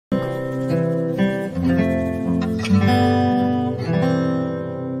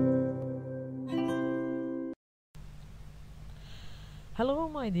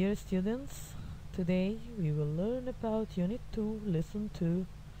my dear students. Today we will learn about Unit 2, Lesson 2,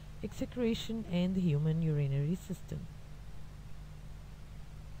 Excretion and Human Urinary System.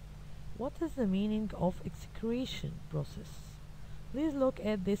 What is the meaning of excretion process? Please look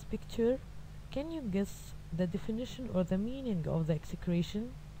at this picture. Can you guess the definition or the meaning of the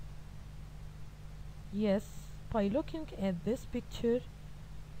excretion? Yes, by looking at this picture,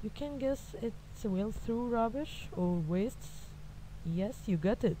 you can guess it's well through rubbish or wastes. Yes, you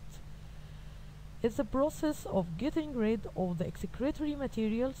got it. It's a process of getting rid of the excretory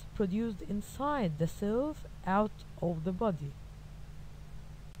materials produced inside the cells out of the body.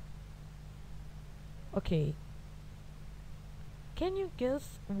 Okay, can you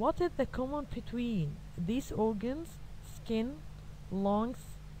guess what is the common between these organs, skin, lungs,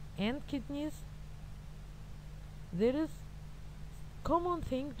 and kidneys? There is common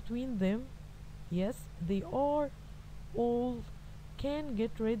thing between them. Yes, they are all can get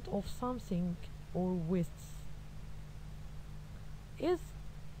rid of something or wastes. Is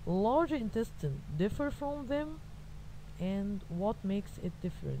large intestine differ from them, and what makes it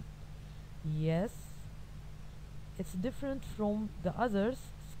different? Yes, it's different from the others,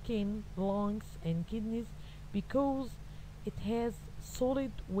 skin, lungs, and kidneys, because it has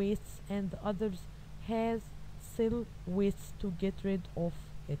solid wastes and the others has cell wastes to get rid of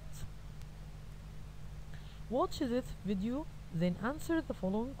it. Watch this video, then answer the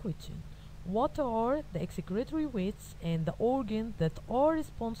following question. What are the excretory wastes and the organs that are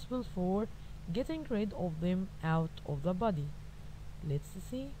responsible for getting rid of them out of the body? Let's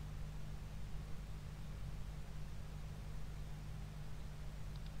see.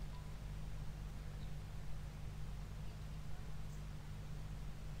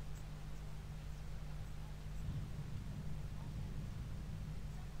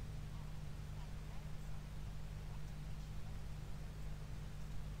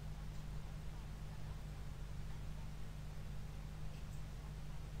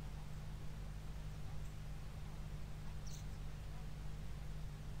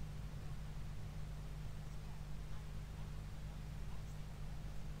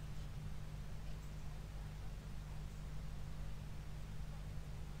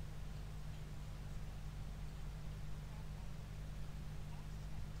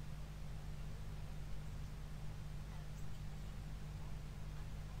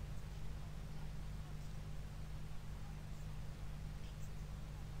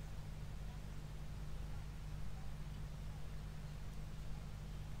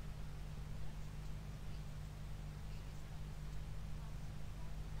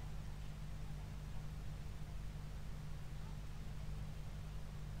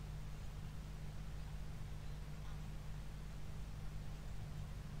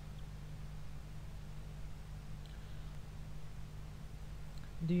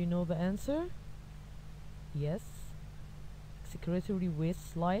 Do you know the answer? Yes. Excretory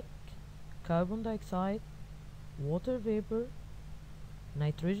wastes like carbon dioxide, water vapor,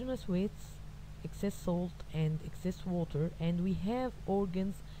 nitrogenous wastes, excess salt and excess water, and we have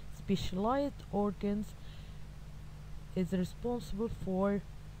organs, specialized organs is responsible for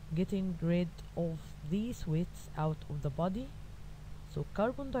getting rid of these wastes out of the body. So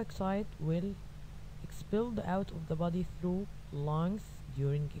carbon dioxide will expelled out of the body through lungs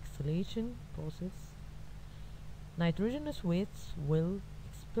during exhalation process. Nitrogenous wastes will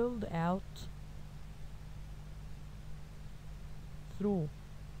expelled out through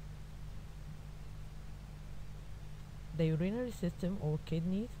the urinary system or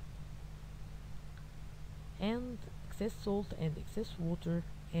kidneys, and excess salt and excess water,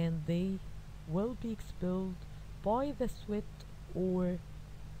 and they will be expelled by the sweat or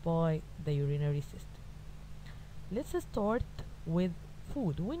by the urinary system. Let's start with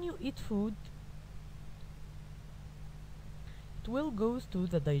food. When you eat food, it will go to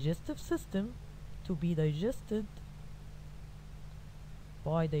the digestive system to be digested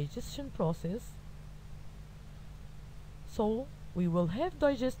by digestion process. So we will have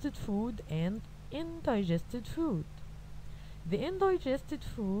digested food and indigested food. The indigested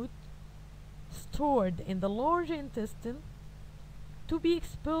food stored in the large intestine to be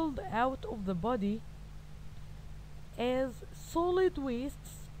expelled out of the body as solid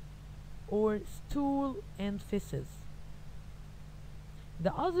wastes or stool and feces.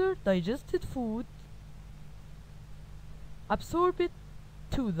 The other digested food absorbed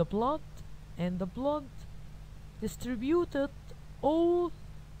to the blood, and the blood distributed all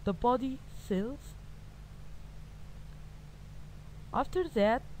the body cells. After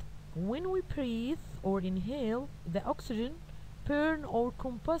that, when we breathe or inhale, the oxygen burn or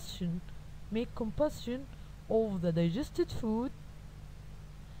combustion make combustion of the digested food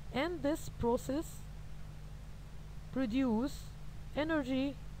and this process produce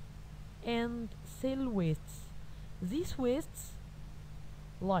energy and cell wastes. These wastes,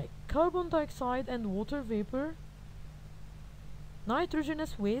 like carbon dioxide and water vapor,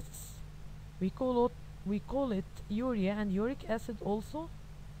 nitrogenous wastes, we call it urea and uric acid also.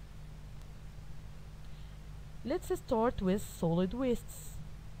 Let's start with solid wastes.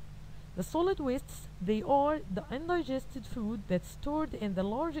 The solid wastes, they are the undigested food that's stored in the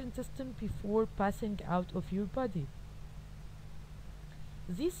large intestine before passing out of your body.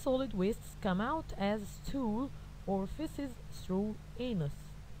 These solid wastes come out as stool or feces through anus.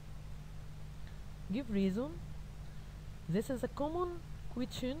 Give reason. This is a common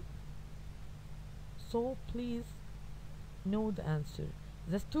question, so please know the answer.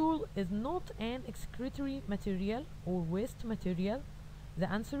 The stool is not an excretory material or waste material. The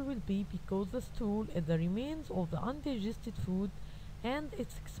answer will be because the stool is the remains of the undigested food and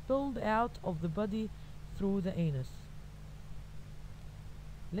it's expelled out of the body through the anus.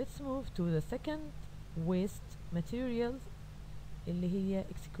 Let's move to the second waste materials اللي هي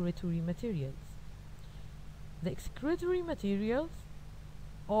excretory materials. The excretory materials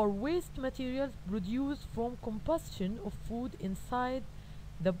are waste materials produced from combustion of food inside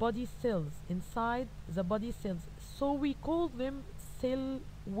the body cells, so we call them cell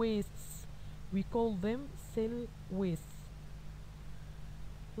wastes.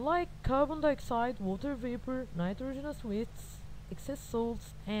 Like carbon dioxide, water vapor, nitrogenous wastes, excess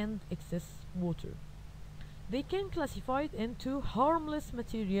salts and excess water. They can classify into harmless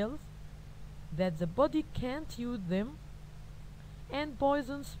materials that the body can't use them, and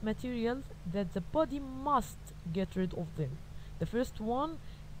poisonous materials that the body must get rid of them. The first one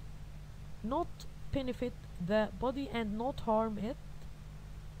not benefit the body and not harm it,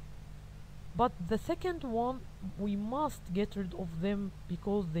 but the second one we must get rid of them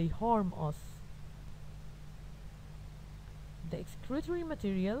because they harm us. The excretory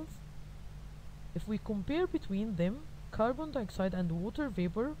materials, if we compare between them, carbon dioxide and water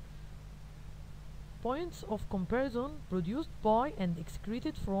vapor, points of comparison produced by and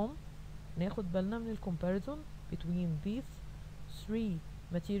excreted from. ناخد بالنا من comparison between these three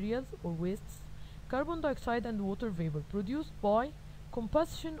materials or wastes. Carbon dioxide and water vapor produced by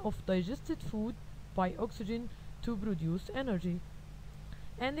combustion of digested food by oxygen to produce energy,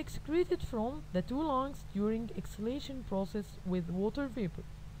 and excreted from the two lungs during exhalation process with water vapor.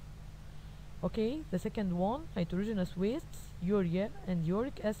 Okay, the second one, nitrogenous wastes, urea and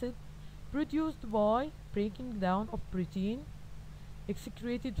uric acid, produced by breaking down of protein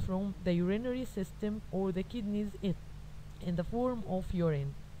excreted from the urinary system or the kidneys in the form of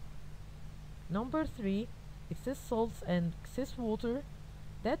urine. Number 3, excess salts and excess water,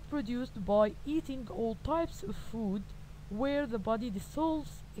 that produced by eating all types of food where the body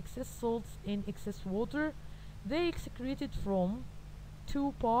dissolves excess salts in excess water. They excreted from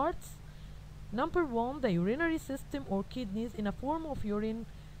two parts. Number 1, the urinary system or kidneys in a form of urine.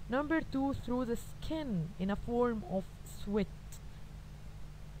 Number 2, through the skin in a form of sweat.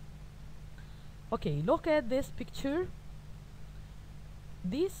 Okay, look at this picture.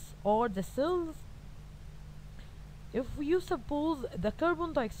 These are the cells. If you suppose the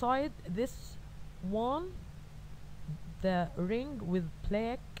carbon dioxide, this one, the ring with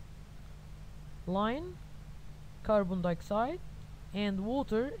black line, carbon dioxide, and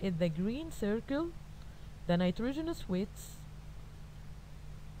water is the green circle, the nitrogenous wastes,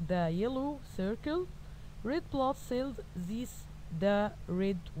 the yellow circle, red blood cells, this the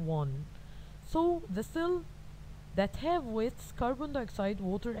red one. So the cell that have wastes, carbon dioxide,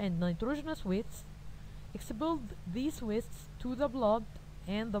 water and nitrogenous wastes, expelled these wastes to the blood,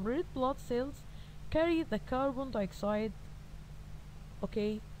 and the red blood cells carry the carbon dioxide,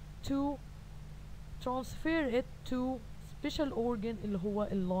 okay, to transfer it to special organ اللي هو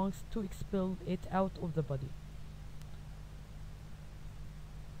lungs to expel it out of the body.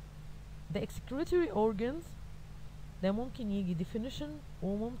 The excretory organs ده ممكن يجي definition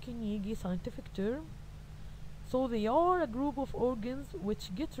وممكن يجي scientific term. So they are a group of organs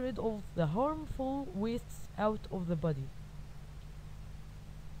which get rid of the harmful wastes out of the body.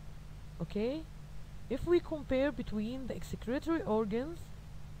 Okay, if we compare between the excretory organs,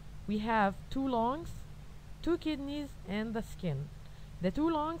 we have two lungs, two kidneys and the skin. The two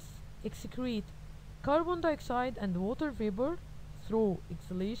lungs excrete carbon dioxide and water vapor through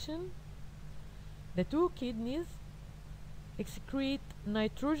exhalation. The two kidneys excrete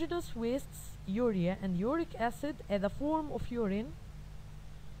nitrogenous wastes, urea and uric acid as a form of urine.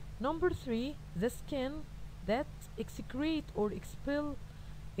 Number 3, the skin that excrete or expel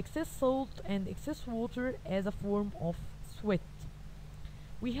excess salt and excess water as a form of sweat.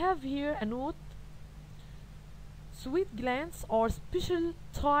 We have here a note. Sweat glands are special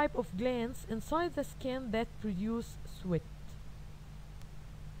type of glands inside the skin that produce sweat.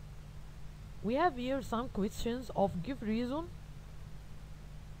 We have here some questions of give reason.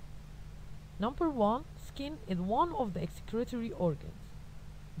 Number 1, skin is one of the excretory organs.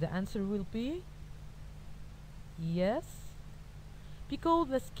 The answer will be yes, because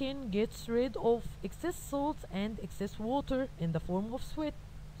the skin gets rid of excess salts and excess water in the form of sweat.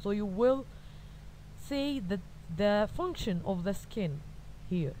 So you will say that the function of the skin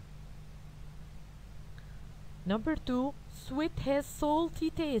here. Number 2, sweat has salty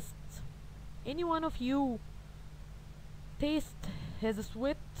taste. Any one of you taste his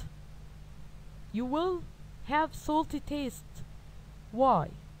sweat? You will have salty taste. Why?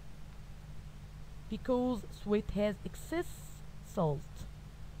 Because sweat has excess salt.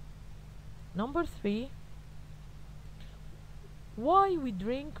 Number 3, why we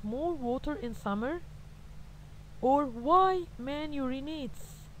drink more water in summer, or why man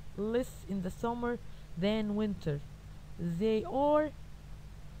urinates less in the summer than winter? They are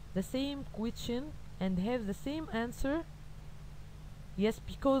the same question and have the same answer. Yes,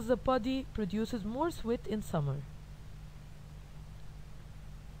 because the body produces more sweat in summer.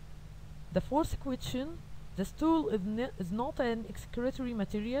 The fourth question, the stool is not an excretory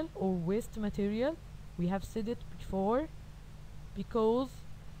material or waste material. We have said it before, because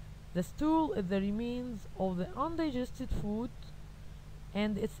the stool is the remains of the undigested food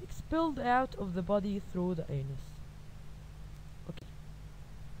and it's expelled out of the body through the anus. Okay,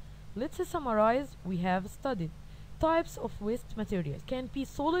 let's summarize. We have studied types of waste material. Can be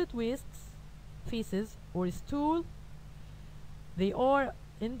solid wastes, feces or stool. They are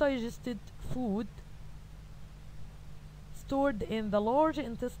indigested food stored in the large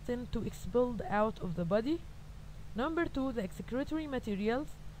intestine to expelled out of the body. Number 2, the excretory materials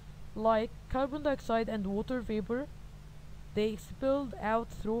like carbon dioxide and water vapor. They expelled out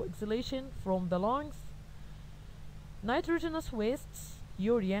through exhalation from the lungs. Nitrogenous wastes,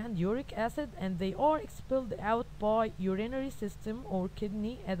 urea and uric acid, and they are expelled out by urinary system or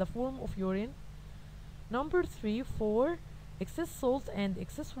kidney as a form of urine. Number 3, 4, excess salt and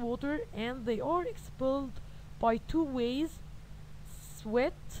excess water, and they are expelled by two ways: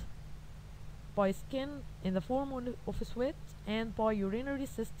 sweat by skin in the form of sweat, and by urinary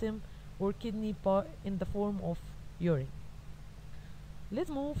system or kidney in the form of urine. Let's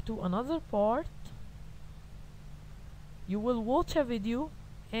move to another part. You will watch a video,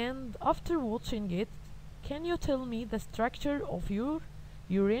 and after watching it, can you tell me the structure of your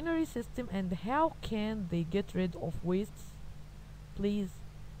urinary system and how can they get rid of wastes? Please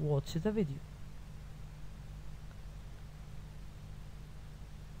watch the video.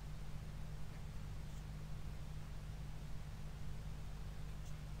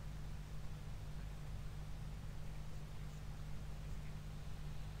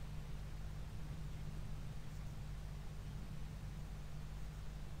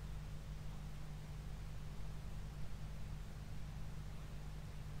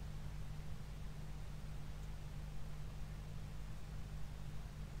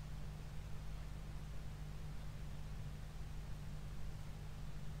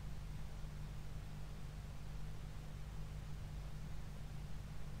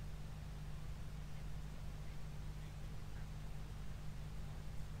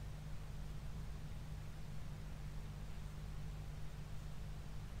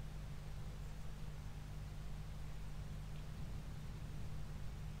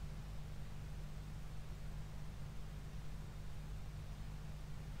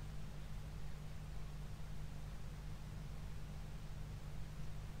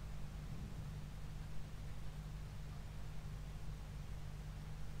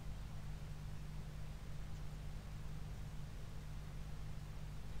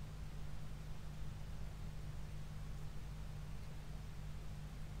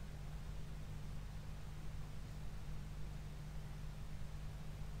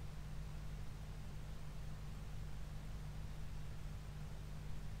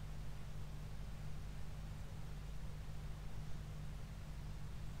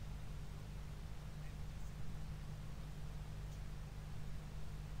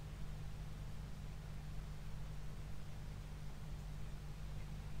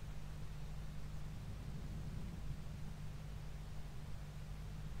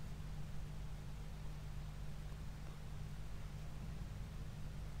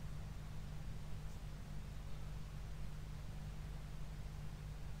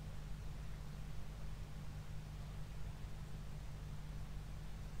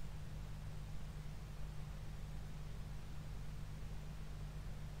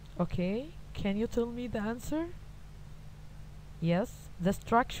 Okay, can you tell me the answer? Yes, the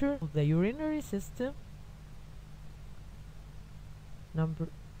structure of the urinary system. Number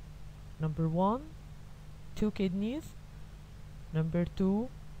number one, two kidneys. Number two,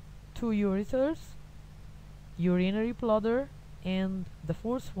 two ureters, urinary bladder, and the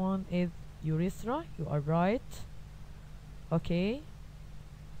fourth one is urethra. You are right. Okay.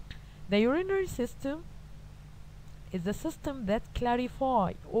 The urinary system is the system that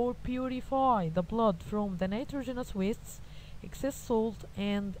clarify or purify the blood from the nitrogenous wastes, excess salt,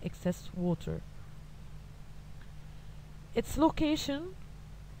 and excess water. Its location,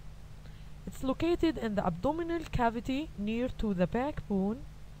 it's located in the abdominal cavity near to the backbone,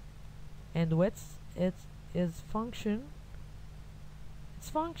 and what's its function? Its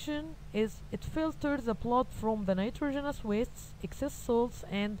function is it filters the blood from the nitrogenous wastes, excess salts,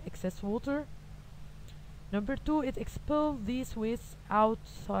 and excess water. Number two, it expels these wastes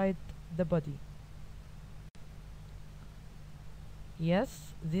outside the body.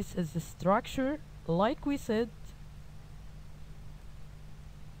 Yes, this is the structure, like we said.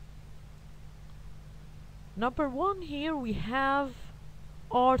 Number one, here we have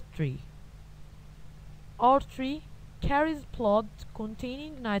artery. Artery carries blood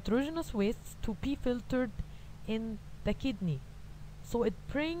containing nitrogenous wastes to be filtered in the kidney. So it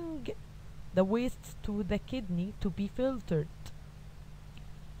brings the wastes to the kidney to be filtered.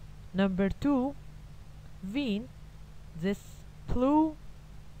 Number two, vein, this blue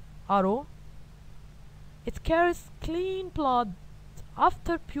arrow, it carries clean blood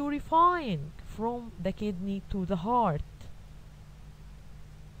after purifying from the kidney to the heart.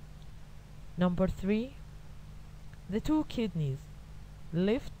 Number three, the two kidneys,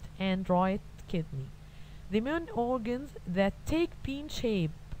 left and right kidney, the main organs that take bean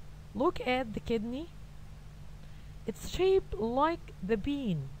shape. Look at the kidney, it's shaped like the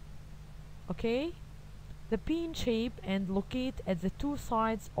bean, okay, the bean shape, and locate at the two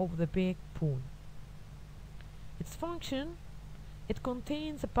sides of the backbone. Its function, it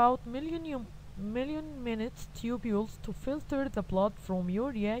contains about million minute tubules to filter the blood from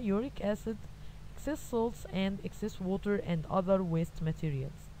urea, uric acid, excess salts, and excess water and other waste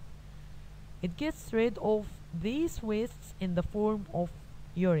materials. It gets rid of these wastes in the form of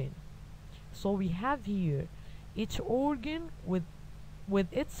urine. So we have here each organ with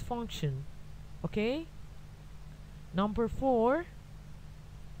its function. Okay? Number four,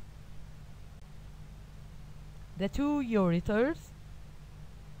 the two ureters.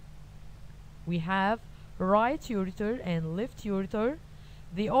 We have right ureter and left ureter.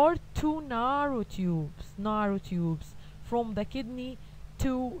 They are two narrow tubes from the kidney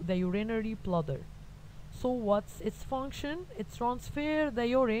to the urinary bladder. So what's its function? It transfers the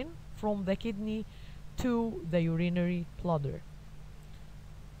urine from the kidney to the urinary bladder.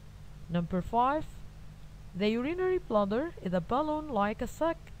 Number five, the urinary bladder is a balloon like a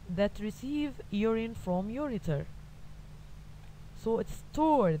sac that receives urine from ureter. So it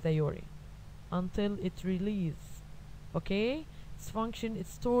stores the urine until it's released. Okay? Its function is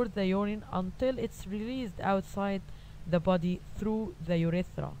store the urine until it's released outside the body through the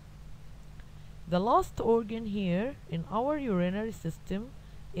urethra. The last organ here in our urinary system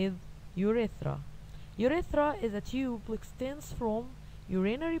is urethra. Urethra is a tube that extends from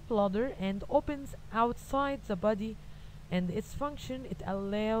urinary bladder and opens outside the body, and its function, it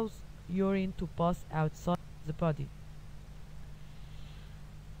allows urine to pass outside the body.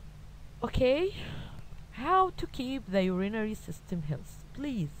 Okay, how to keep the urinary system healthy?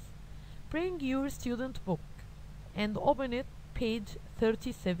 Please bring your student book and open it page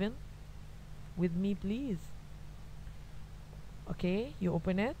 37 with me, please. Okay, you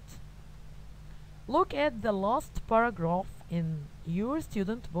open it. Look at the last paragraph in your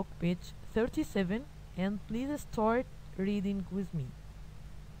student book, page 37, and please start reading with me.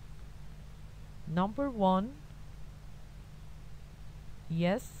 Number one,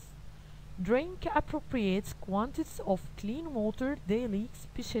 yes, drink appropriate quantities of clean water daily,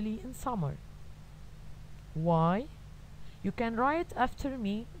 especially in summer. Why? You can write after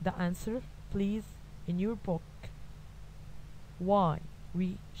me the answer, please, in your book. Why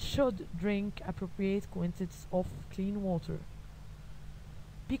we should drink appropriate quantities of clean water?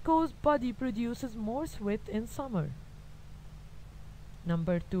 Because body produces more sweat in summer.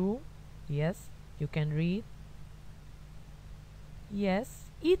 Number two, yes, you can read. Yes,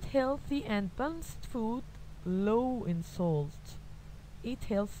 eat healthy and balanced food low in salt. Eat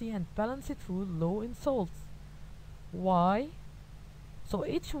healthy and balanced food low in salt. Why? So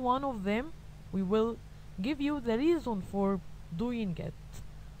each one of them we will give you the reason for doing it.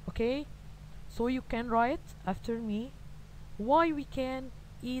 Okay? So you can write after me why we can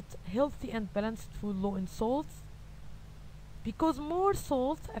eat healthy and balanced food low in salts, because more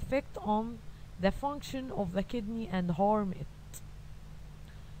salts affect on the function of the kidney and harm it.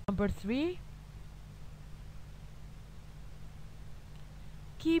 Number 3,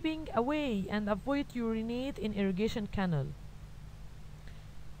 keeping away and avoid urinate in irrigation canal.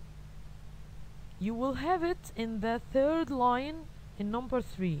 You will have it in the third line in number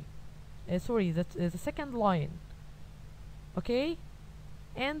 3. Sorry, that's the second line. Okay?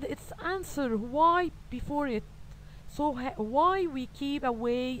 And its answer why before it. So why we keep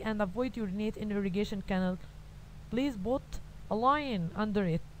away and avoid urinate in irrigation canal? Please put a line under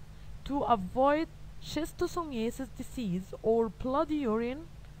it. To avoid schistosomiasis disease or bloody urine,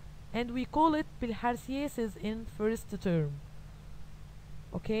 and we call it bilharziasis in first term.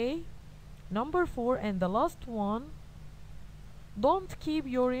 Okay? Number 4 and the last one, don't keep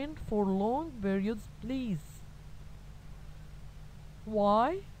urine for long periods, please.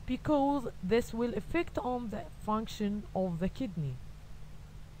 Why? Because this will affect on the function of the kidney.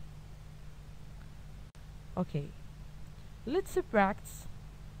 Okay, let's practice.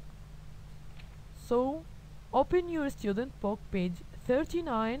 So, open your student book, page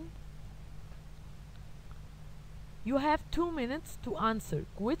 39. You have 2 minutes to answer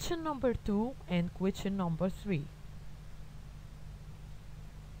question number 2 and question number 3.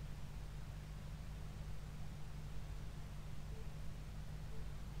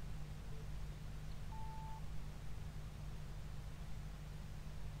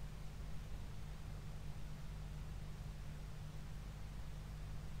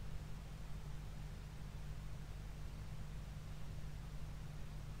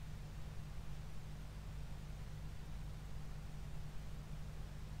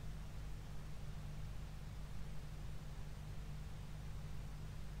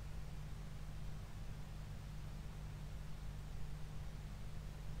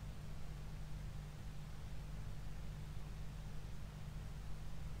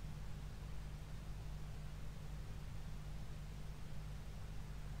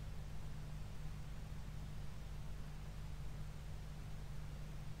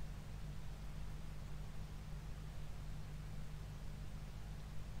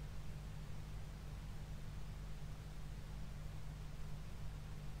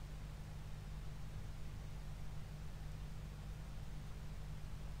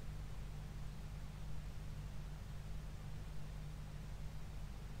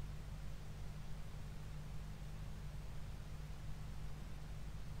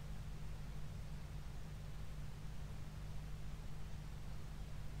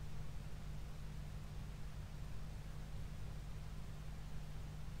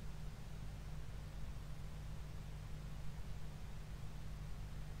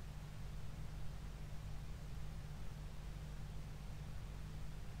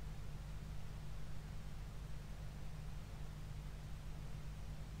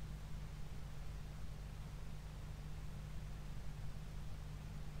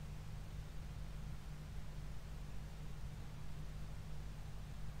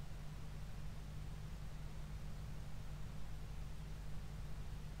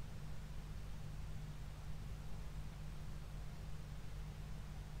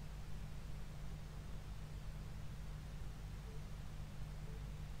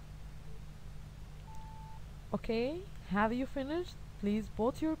 Okay, have you finished? Please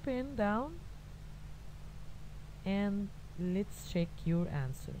put your pen down and let's check your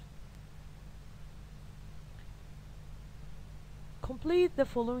answer. Complete the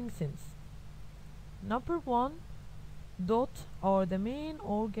following sentence. Number 1, dot are the main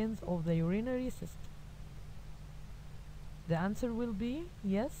organs of the urinary system. The answer will be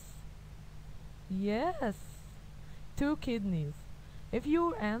yes. Yes, 2 kidneys. If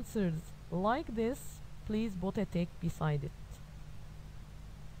your answers like this, please put a tick beside it.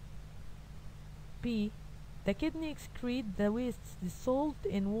 B, the kidney excrete the wastes dissolved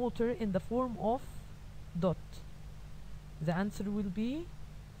in water in the form of dot. The answer will be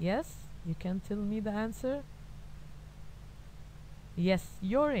yes. You can tell me the answer. Yes,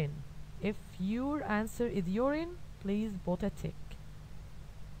 urine. If your answer is urine, please put a tick.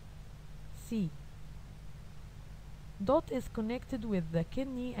 C, dot is connected with the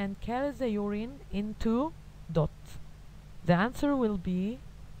kidney and carries the urine into dot. The answer will be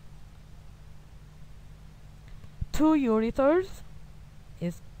 2 ureters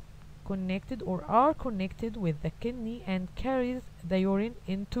is connected or are connected with the kidney and carries the urine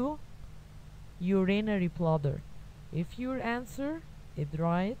into urinary bladder. If your answer is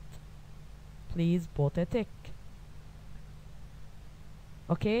right, please put a tick.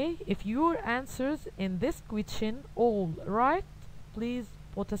 Okay, if your answers in this question all right, please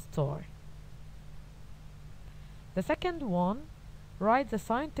put a star. The second one, write the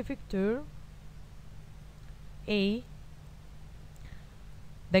scientific term. A.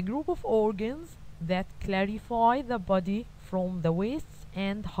 The group of organs that clarify the body from the waste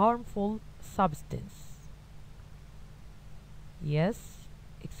and harmful substance. Yes,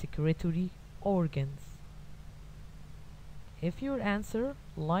 excretory organs. If your answer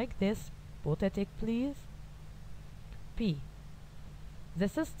like this, put a tick please. P. The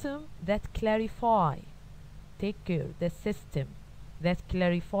system that clarify. Take care, the system that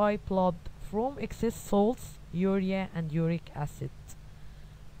clarify blood from excess salts, urea and uric acid.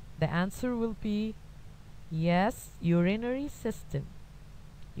 The answer will be yes, urinary system.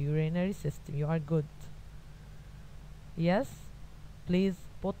 Urinary system, you are good. Yes, please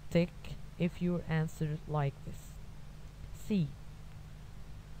put tick if your answer like this. C.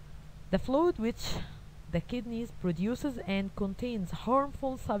 The fluid which the kidneys produces and contains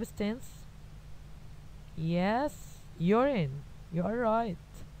harmful substance. Yes, urine. You are right.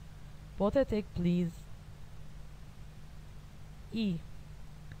 Put a tick please. E.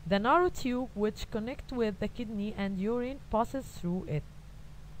 The narrow tube which connects with the kidney and urine passes through it.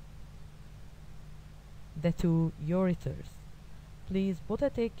 The two ureters. Please put a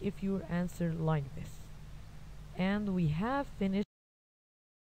tick if your answer like this. And we have finished